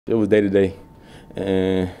It was day to day,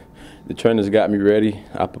 and the trainers got me ready.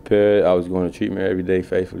 I prepared. I was going to treatment every day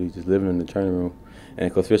faithfully, just living in the training room.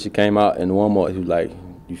 And Coach Fisher came out in the warm-up. He was like,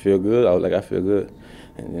 "You feel good?" I was like, "I feel good,"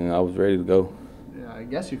 and then I was ready to go. Yeah, I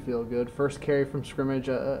guess you feel good. First carry from scrimmage,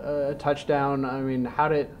 a touchdown. I mean, how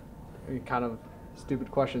did kind of stupid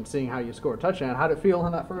question, seeing how you score a touchdown? How did it feel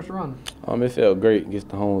in that first run? It felt great against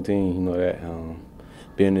the home team. You know that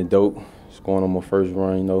being the dope, scoring on my first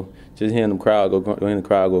run. Just hearing the crowd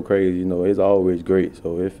go crazy. It's always great.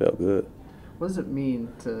 So it felt good. What does it mean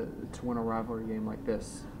to win a rivalry game like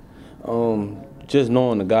this? Just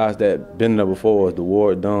knowing the guys that been there before us, the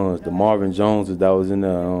Ward Duns, the Marvin Joneses that was in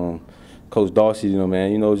there, Coach Darcy,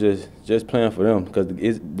 man, just playing for them because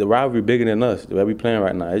the rivalry bigger than us. The way we playing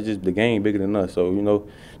right now, it's just the game bigger than us. So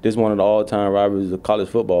this is one of the all-time rivalries of college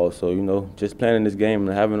football. So just playing in this game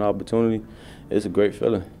and having an opportunity, it's a great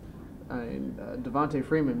feeling. Devontae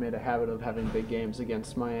Freeman made a habit of having big games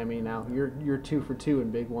against Miami. Now you're 2 for 2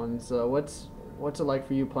 in big ones. What's it like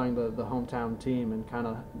for you playing the hometown team and kind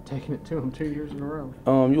of taking it to them 2 years in a row?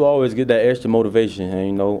 You always get that extra motivation,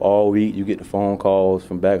 and all week you get the phone calls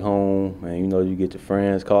from back home, and you get your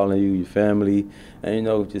friends calling you, your family, and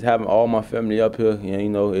just having all my family up here,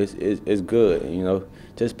 it's good.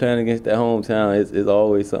 Just playing against that hometown, it's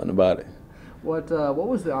always something about it. What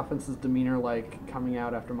was the offense's demeanor like coming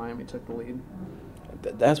out after Miami took the lead?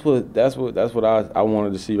 That's what I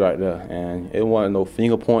wanted to see right there, and it wasn't no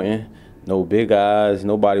finger pointing, no big eyes,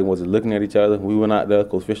 nobody wasn't looking at each other. We went out there,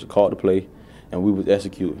 Coach Fisher called the play, and we was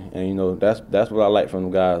executing. And that's what I like from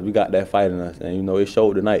them guys. We got that fight in us, and it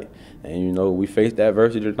showed tonight. And we faced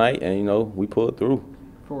adversity tonight, and we pulled through.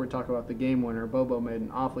 Before we talk about the game winner, Bobo made an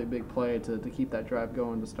awfully big play to keep that drive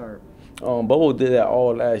going to start. Bobo did that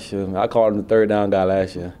all last year. I called him the third down guy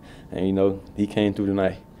last year, and he came through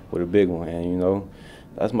tonight with a big one. And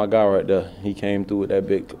that's my guy right there. He came through with that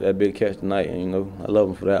big catch tonight, and I love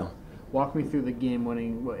him for that. Walk me through the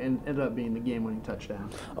game-winning, what ended up being the game-winning touchdown.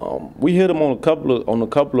 We hit him on a couple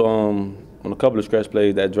of stretch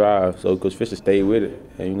plays that drive, so Coach Fisher stayed with it,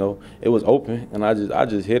 and it was open, and I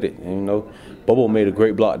just hit it, and Bobo made a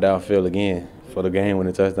great block downfield again for the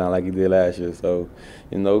game-winning touchdown like he did last year. So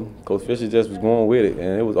Coach Fisher just was going with it,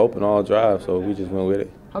 and it was open all drive, so we just went with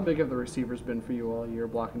it. How big have the receivers been for you all year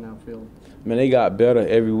blocking downfield? Man, they got better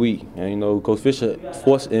every week, and Coach Fisher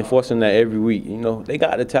enforcing that every week. They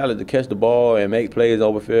got the talent to catch the ball and make plays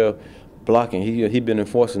over field. Blocking, he been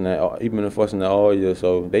enforcing that. He been enforcing that all year.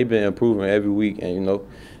 So they've been improving every week, and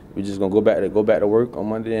we're just gonna go back to work on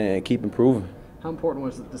Monday and keep improving. How important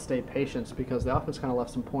was it to stay patient, because the offense kind of left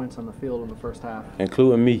some points on the field in the first half?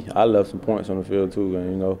 Including me, I left some points on the field too,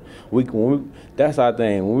 and that's our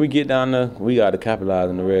thing. When we get down there, we got to capitalize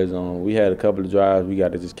in the red zone. We had a couple of drives we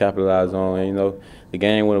got to just capitalize on, and the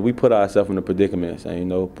game when we put ourselves in the predicaments, and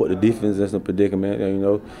put the defense in some predicament,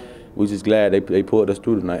 and we're just glad they pulled us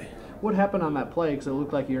through tonight. What happened on that play? Because it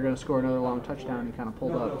looked like you were going to score another long touchdown. You kind of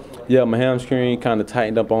pulled up. Yeah, my hamstring kind of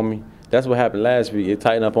tightened up on me. That's what happened last week. It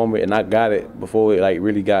tightened up on me, and I got it before it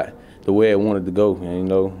really got the way it wanted to go. And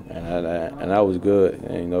that was good.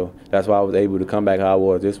 And that's why I was able to come back how I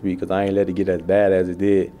was this week, because I ain't let it get as bad as it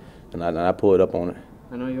did, and I pulled up on it.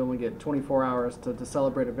 I know you only get 24 hours to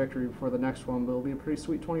celebrate a victory before the next one, but it'll be a pretty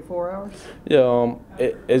sweet 24 hours. Yeah,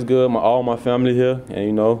 it's good. All my family here,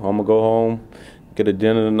 and I'm gonna go home, get a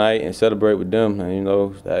dinner tonight, and celebrate with them. And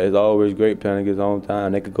that is always great playing against his own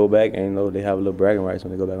time. They could go back, and they have a little bragging rights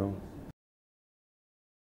when they go back home.